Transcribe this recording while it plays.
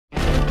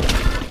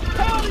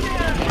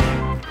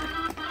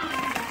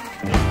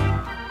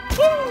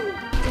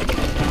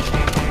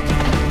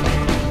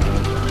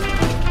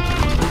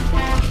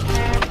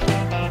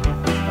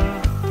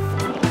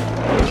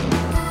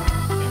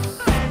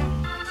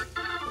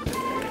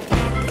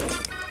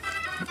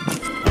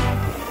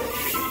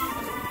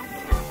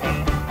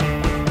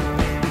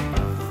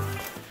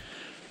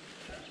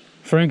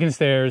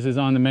Frankenstiars is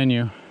on the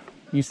menu.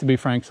 Used to be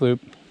Frank's Loop.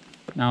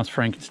 Now it's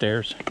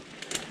Frankenstiars.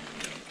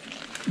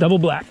 Double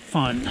black,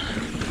 fun.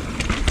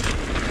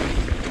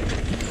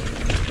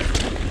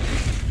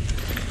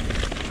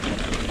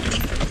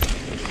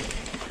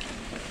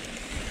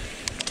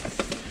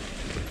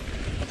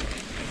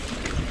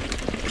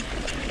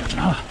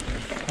 Oh,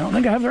 I don't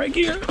think I have the right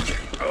gear.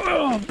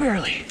 Oh,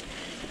 barely.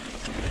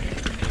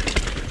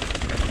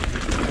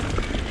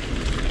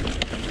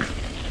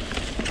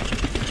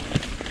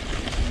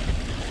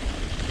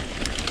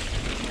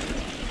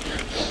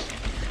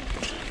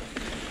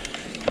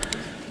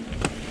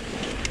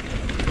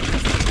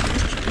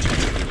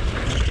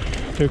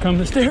 Here come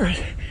the stairs.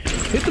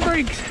 Hit the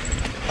brakes.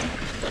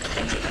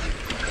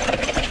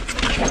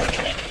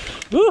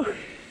 Woo!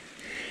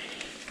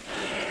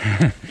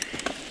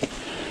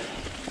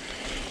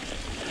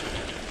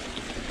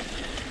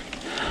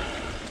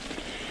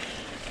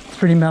 It's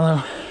pretty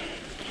mellow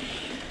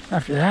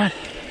after that.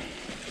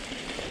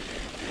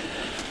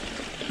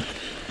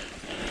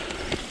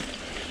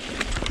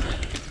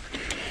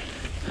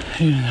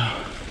 Even though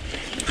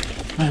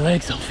my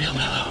legs don't feel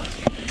mellow.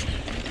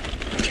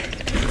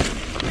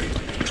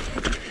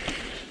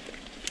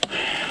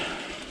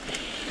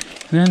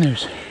 And then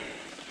there's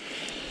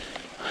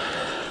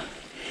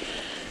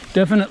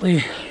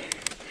definitely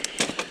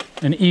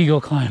an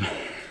eagle climb.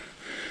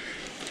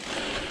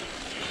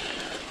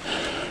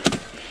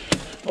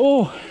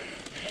 Oh,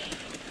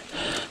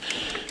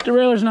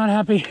 derailler's not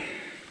happy.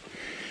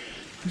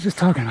 I was just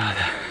talking about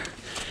that.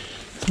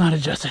 It's not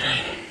adjusted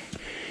right.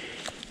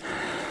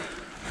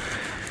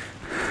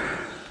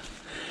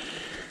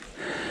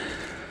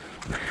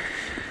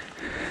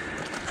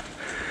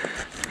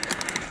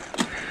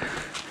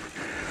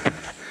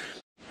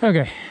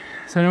 Okay,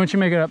 so then once you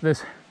make it up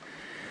this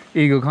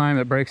eagle climb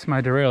that breaks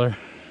my derailleur,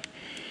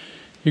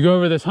 you go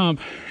over this hump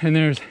and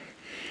there's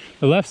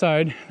the left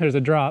side, there's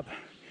a drop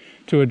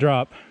to a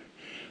drop.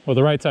 Well,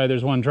 the right side,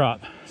 there's one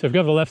drop. So if you go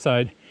to the left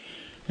side,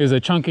 is a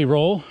chunky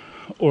roll,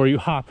 or you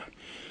hop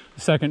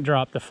the second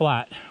drop to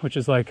flat, which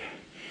is like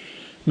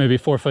maybe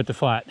 4 foot to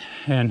flat.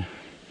 And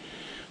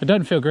it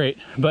doesn't feel great,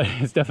 but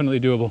it's definitely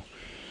doable.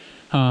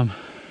 And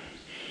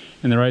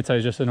the right side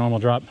is just a normal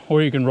drop,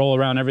 or you can roll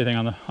around everything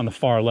on the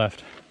far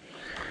left.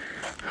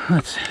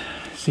 Let's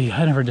see,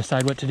 I never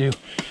decide what to do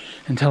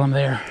until I'm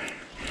there.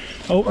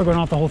 Oh, we're going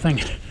off the whole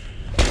thing.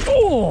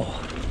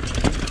 Oh!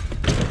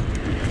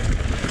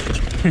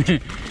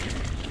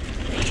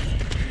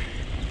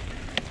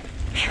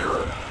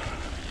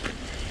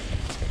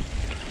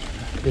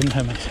 Didn't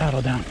have my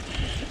saddle down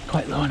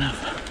quite low enough.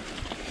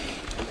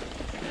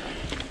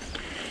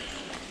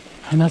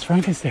 And that's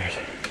Frankenstiars.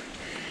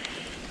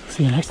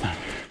 See you next time.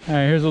 All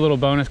right, here's a little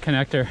bonus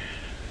connector.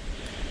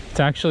 It's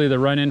actually the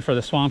run-in for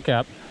the swamp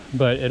gap,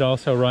 but it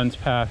also runs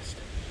past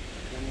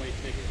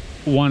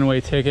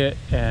one-way ticket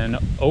and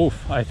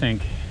oaf, I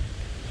think.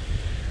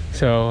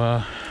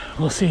 So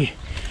we'll see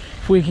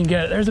if we can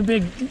get it. There's a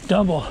big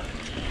double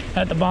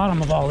at the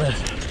bottom of all this.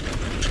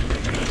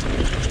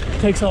 It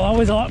takes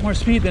always a lot more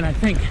speed than I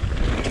think.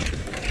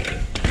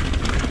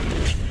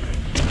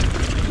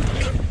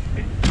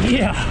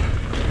 Yeah.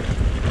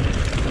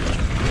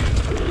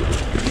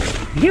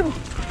 You.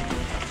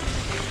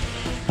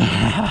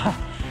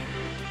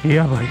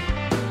 Yeah, buddy.